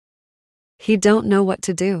He don't know what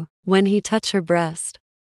to do when he touch her breast.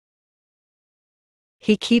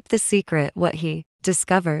 He keep the secret what he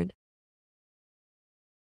discovered.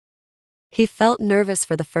 He felt nervous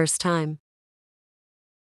for the first time.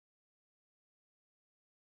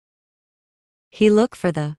 He looked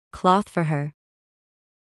for the cloth for her.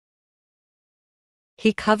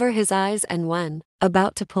 He covered his eyes and when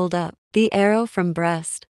about to pulled up the arrow from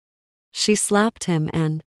breast, she slapped him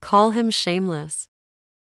and called him shameless.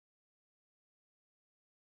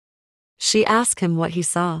 She asked him what he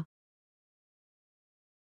saw.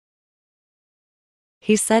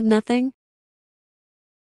 He said nothing.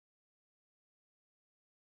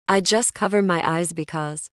 I just cover my eyes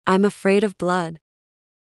because I'm afraid of blood.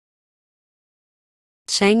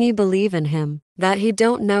 Changi believe in him that he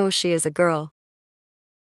don't know she is a girl.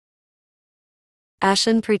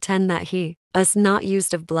 Ashen pretend that he is not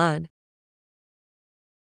used of blood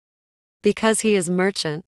because he is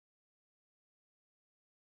merchant.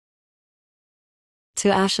 To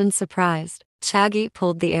Ashen's surprise, Chagi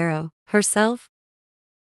pulled the arrow herself.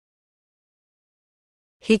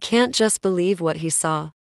 He can't just believe what he saw.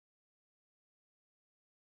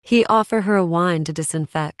 He offered her a wine to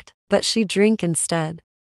disinfect, but she drink instead.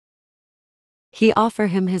 He offered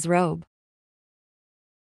him his robe.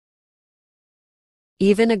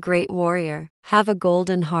 Even a great warrior have a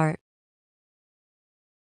golden heart.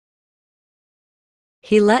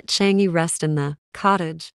 He let Changi rest in the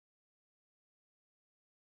cottage.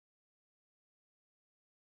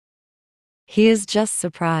 He is just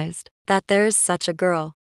surprised that there is such a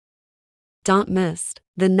girl. Don't miss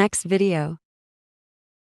the next video.